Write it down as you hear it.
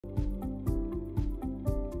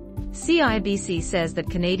CIBC says that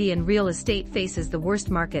Canadian real estate faces the worst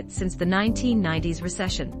market since the 1990s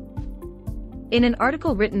recession. In an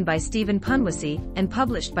article written by Stephen Punwasi and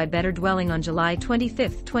published by Better Dwelling on July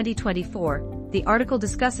 25, 2024, the article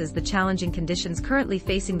discusses the challenging conditions currently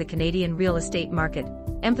facing the Canadian real estate market,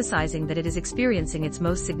 emphasizing that it is experiencing its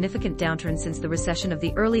most significant downturn since the recession of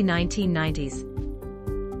the early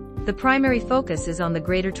 1990s. The primary focus is on the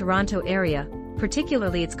Greater Toronto Area,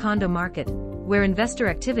 particularly its condo market, where investor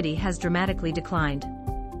activity has dramatically declined.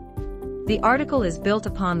 The article is built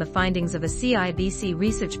upon the findings of a CIBC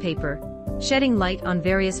research paper, shedding light on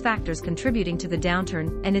various factors contributing to the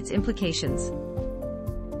downturn and its implications.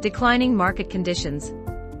 Declining market conditions.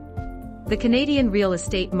 The Canadian real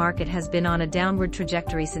estate market has been on a downward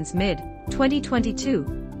trajectory since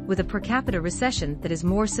mid-2022, with a per capita recession that is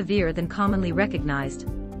more severe than commonly recognized.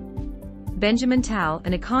 Benjamin Tal,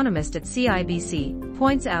 an economist at CIBC,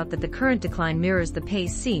 points out that the current decline mirrors the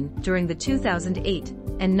pace seen during the 2008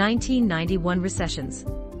 and 1991 recessions.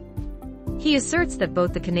 He asserts that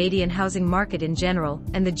both the Canadian housing market in general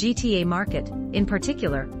and the GTA market, in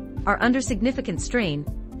particular, are under significant strain,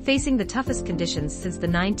 facing the toughest conditions since the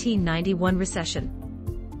 1991 recession.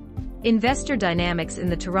 Investor dynamics in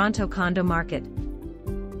the Toronto condo market.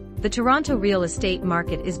 The Toronto real estate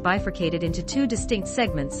market is bifurcated into two distinct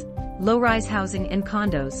segments: low-rise housing and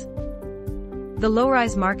condos. The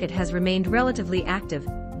low-rise market has remained relatively active,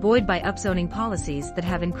 buoyed by upzoning policies that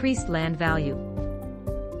have increased land value.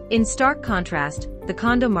 In stark contrast, the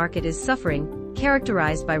condo market is suffering,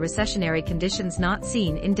 characterized by recessionary conditions not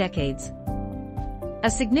seen in decades. A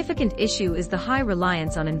significant issue is the high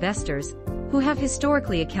reliance on investors, who have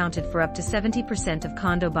historically accounted for up to 70% of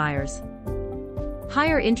condo buyers.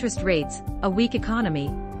 Higher interest rates, a weak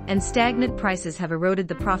economy, and stagnant prices have eroded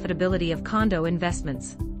the profitability of condo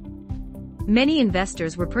investments. Many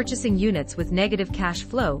investors were purchasing units with negative cash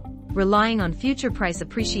flow, relying on future price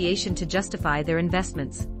appreciation to justify their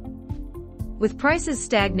investments. With prices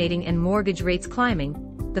stagnating and mortgage rates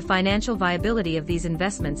climbing, the financial viability of these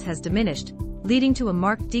investments has diminished, leading to a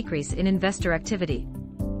marked decrease in investor activity.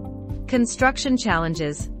 Construction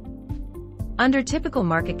challenges. Under typical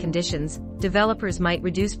market conditions, developers might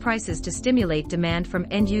reduce prices to stimulate demand from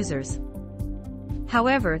end users.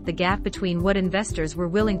 However, the gap between what investors were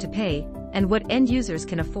willing to pay and what end users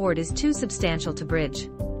can afford is too substantial to bridge.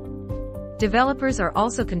 Developers are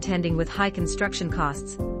also contending with high construction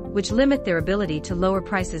costs, which limit their ability to lower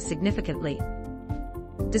prices significantly.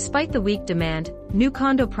 Despite the weak demand, new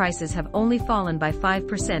condo prices have only fallen by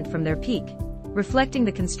 5% from their peak, reflecting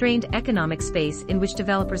the constrained economic space in which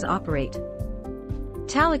developers operate.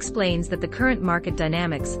 Tal explains that the current market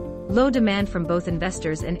dynamics, low demand from both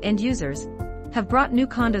investors and end users, have brought new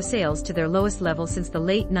condo sales to their lowest level since the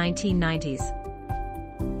late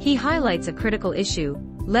 1990s. He highlights a critical issue: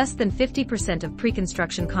 less than 50% of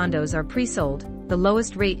pre-construction condos are pre-sold, the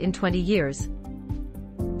lowest rate in 20 years.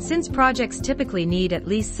 Since projects typically need at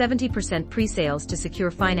least 70% pre-sales to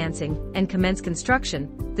secure financing and commence construction,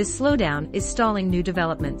 this slowdown is stalling new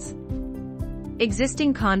developments.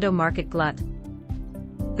 Existing condo market glut.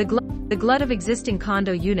 The glut of existing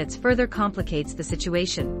condo units further complicates the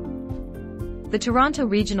situation. The Toronto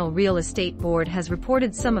Regional Real Estate Board has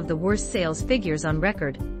reported some of the worst sales figures on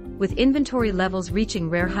record, with inventory levels reaching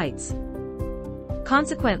rare heights.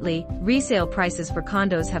 Consequently, resale prices for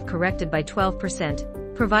condos have corrected by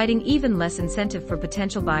 12%, providing even less incentive for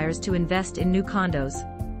potential buyers to invest in new condos.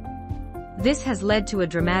 This has led to a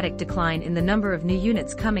dramatic decline in the number of new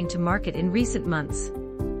units coming to market in recent months.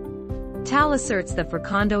 Tal asserts that for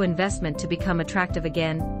condo investment to become attractive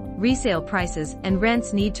again, resale prices and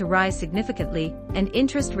rents need to rise significantly, and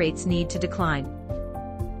interest rates need to decline.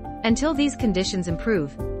 Until these conditions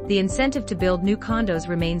improve, the incentive to build new condos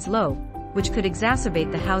remains low, which could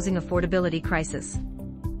exacerbate the housing affordability crisis.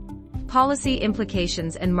 Policy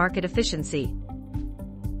implications and market efficiency.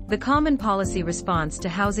 The common policy response to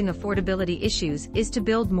housing affordability issues is to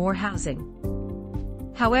build more housing.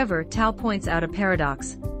 However, Tal points out a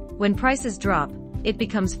paradox. When prices drop, it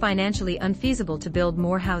becomes financially unfeasible to build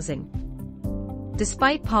more housing.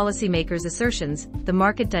 Despite policymakers' assertions, the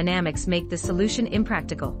market dynamics make the solution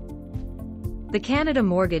impractical. The Canada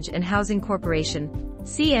Mortgage and Housing Corporation,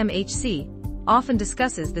 CMHC, often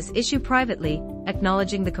discusses this issue privately,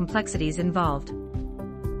 acknowledging the complexities involved.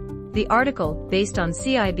 The article, based on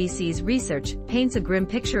CIBC's research, paints a grim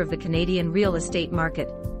picture of the Canadian real estate market,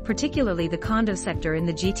 particularly the condo sector in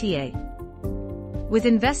the GTA. With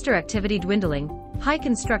investor activity dwindling, high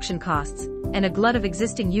construction costs, and a glut of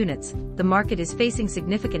existing units, the market is facing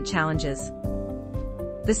significant challenges.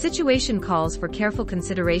 The situation calls for careful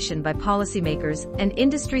consideration by policymakers and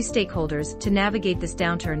industry stakeholders to navigate this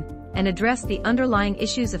downturn, and address the underlying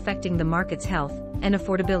issues affecting the market's health and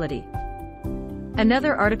affordability.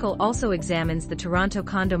 Another article also examines the Toronto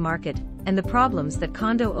condo market and the problems that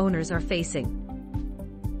condo owners are facing.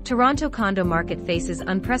 Toronto condo market faces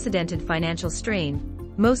unprecedented financial strain.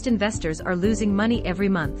 Most investors are losing money every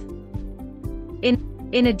month.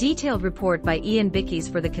 In a detailed report by Ian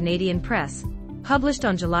Bickes for the Canadian Press, published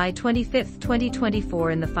on July 25,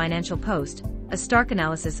 2024 in the Financial Post, a stark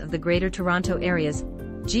analysis of the Greater Toronto Area's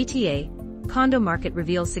GTA condo market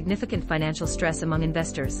reveals significant financial stress among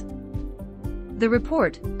investors. The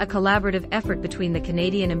report, a collaborative effort between the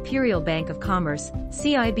Canadian Imperial Bank of Commerce,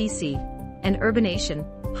 CIBC, and Urbanation,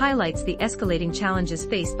 highlights the escalating challenges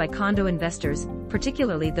faced by condo investors,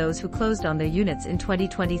 particularly those who closed on their units in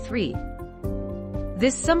 2023.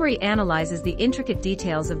 This summary analyzes the intricate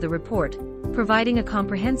details of the report, providing a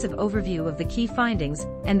comprehensive overview of the key findings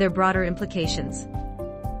and their broader implications.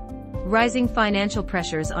 Rising financial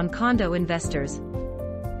pressures on condo investors.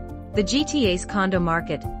 The GTA's condo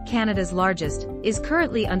market, Canada's largest, is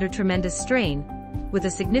currently under tremendous strain, with a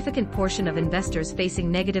significant portion of investors facing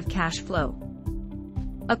negative cash flow.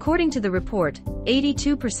 According to the report,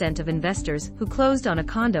 82% of investors who closed on a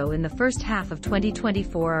condo in the first half of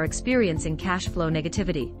 2024 are experiencing cash flow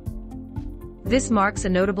negativity. This marks a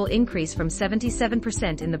notable increase from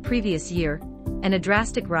 77% in the previous year, and a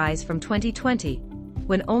drastic rise from 2020,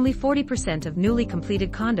 when only 40% of newly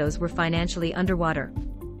completed condos were financially underwater.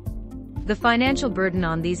 The financial burden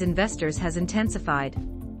on these investors has intensified.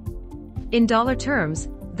 In dollar terms,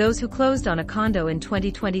 those who closed on a condo in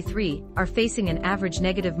 2023 are facing an average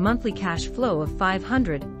negative monthly cash flow of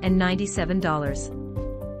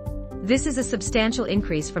 $597. This is a substantial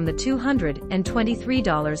increase from the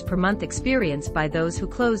 $223 per month experienced by those who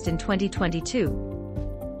closed in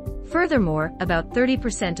 2022. Furthermore, about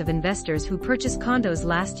 30% of investors who purchased condos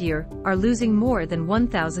last year are losing more than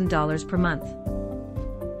 $1,000 per month.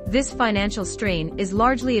 This financial strain is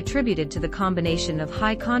largely attributed to the combination of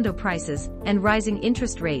high condo prices and rising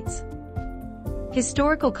interest rates.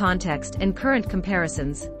 Historical context and current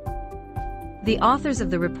comparisons. The authors of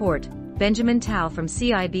the report, Benjamin Tal from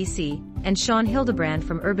CIBC and Sean Hildebrand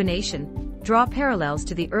from Urbanation, draw parallels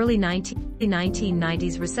to the early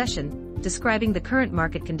 1990s recession, describing the current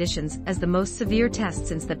market conditions as the most severe test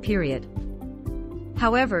since that period.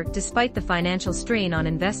 However, despite the financial strain on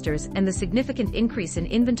investors and the significant increase in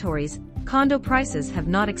inventories, condo prices have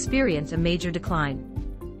not experienced a major decline.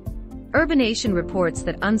 Urbanation reports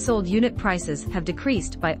that unsold unit prices have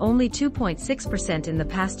decreased by only 2.6% in the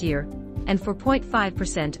past year, and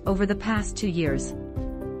 4.5% over the past 2 years.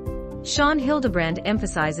 Sean Hildebrand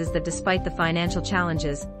emphasizes that despite the financial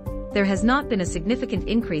challenges, there has not been a significant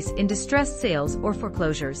increase in distressed sales or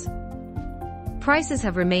foreclosures. Prices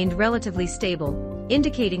have remained relatively stable,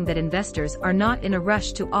 indicating that investors are not in a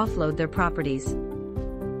rush to offload their properties.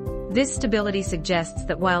 This stability suggests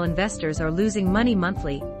that while investors are losing money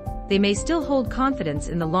monthly, they may still hold confidence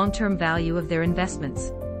in the long-term value of their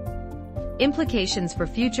investments. Implications for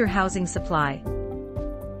future housing supply.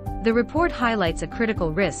 The report highlights a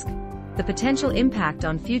critical risk: the potential impact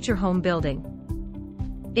on future home building.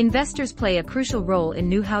 Investors play a crucial role in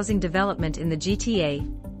new housing development in the GTA,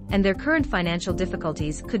 and their current financial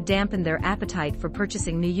difficulties could dampen their appetite for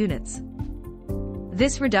purchasing new units.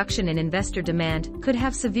 This reduction in investor demand could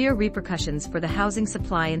have severe repercussions for the housing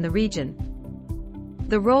supply in the region.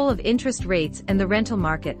 The role of interest rates and the rental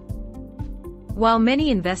market. While many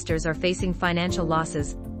investors are facing financial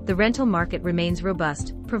losses, the rental market remains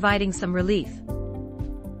robust, providing some relief.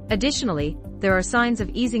 Additionally, there are signs of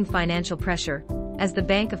easing financial pressure, as the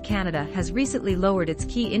Bank of Canada has recently lowered its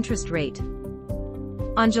key interest rate.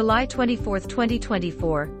 On July 24,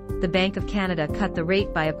 2024, the Bank of Canada cut the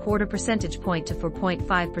rate by a quarter percentage point to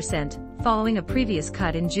 4.5%, following a previous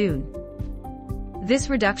cut in June. This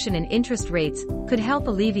reduction in interest rates could help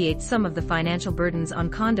alleviate some of the financial burdens on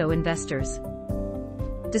condo investors.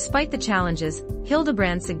 Despite the challenges,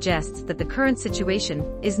 Hildebrand suggests that the current situation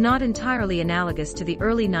is not entirely analogous to the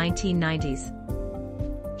early 1990s.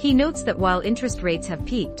 He notes that while interest rates have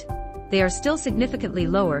peaked, they are still significantly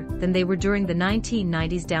lower than they were during the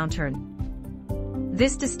 1990s downturn.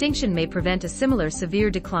 This distinction may prevent a similar severe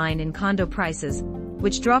decline in condo prices,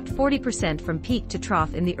 which dropped 40% from peak to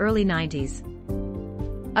trough in the early 90s.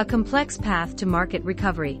 A complex path to market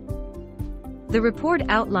recovery. The report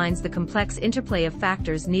outlines the complex interplay of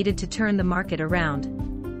factors needed to turn the market around.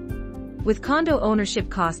 With condo ownership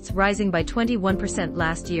costs rising by 21%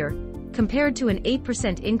 last year, compared to an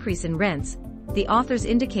 8% increase in rents, the authors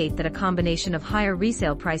indicate that a combination of higher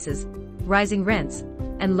resale prices, rising rents,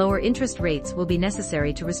 and lower interest rates will be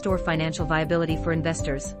necessary to restore financial viability for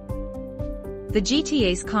investors. The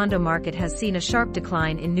GTA's condo market has seen a sharp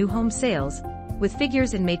decline in new home sales, with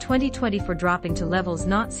figures in May 2024 dropping to levels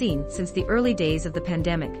not seen since the early days of the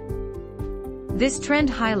pandemic. This trend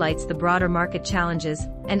highlights the broader market challenges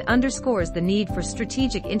and underscores the need for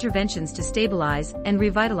strategic interventions to stabilize and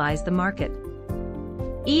revitalize the market.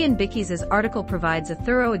 Ian Bickey's article provides a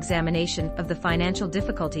thorough examination of the financial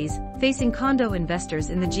difficulties facing condo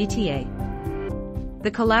investors in the GTA. The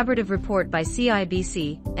collaborative report by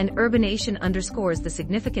CIBC and Urbanation underscores the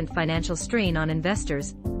significant financial strain on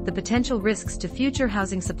investors, the potential risks to future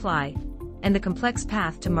housing supply, and the complex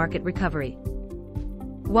path to market recovery.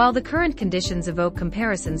 While the current conditions evoke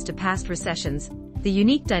comparisons to past recessions, the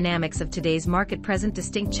unique dynamics of today's market present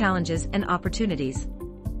distinct challenges and opportunities.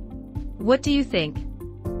 What do you think?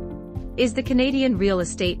 Is the Canadian real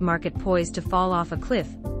estate market poised to fall off a cliff,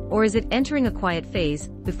 or is it entering a quiet phase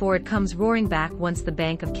before it comes roaring back once the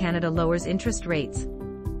Bank of Canada lowers interest rates?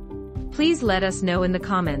 Please let us know in the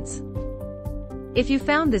comments. If you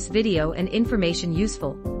found this video and information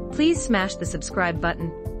useful, please smash the subscribe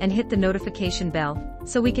button and hit the notification bell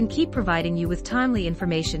so we can keep providing you with timely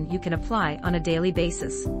information you can apply on a daily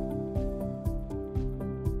basis.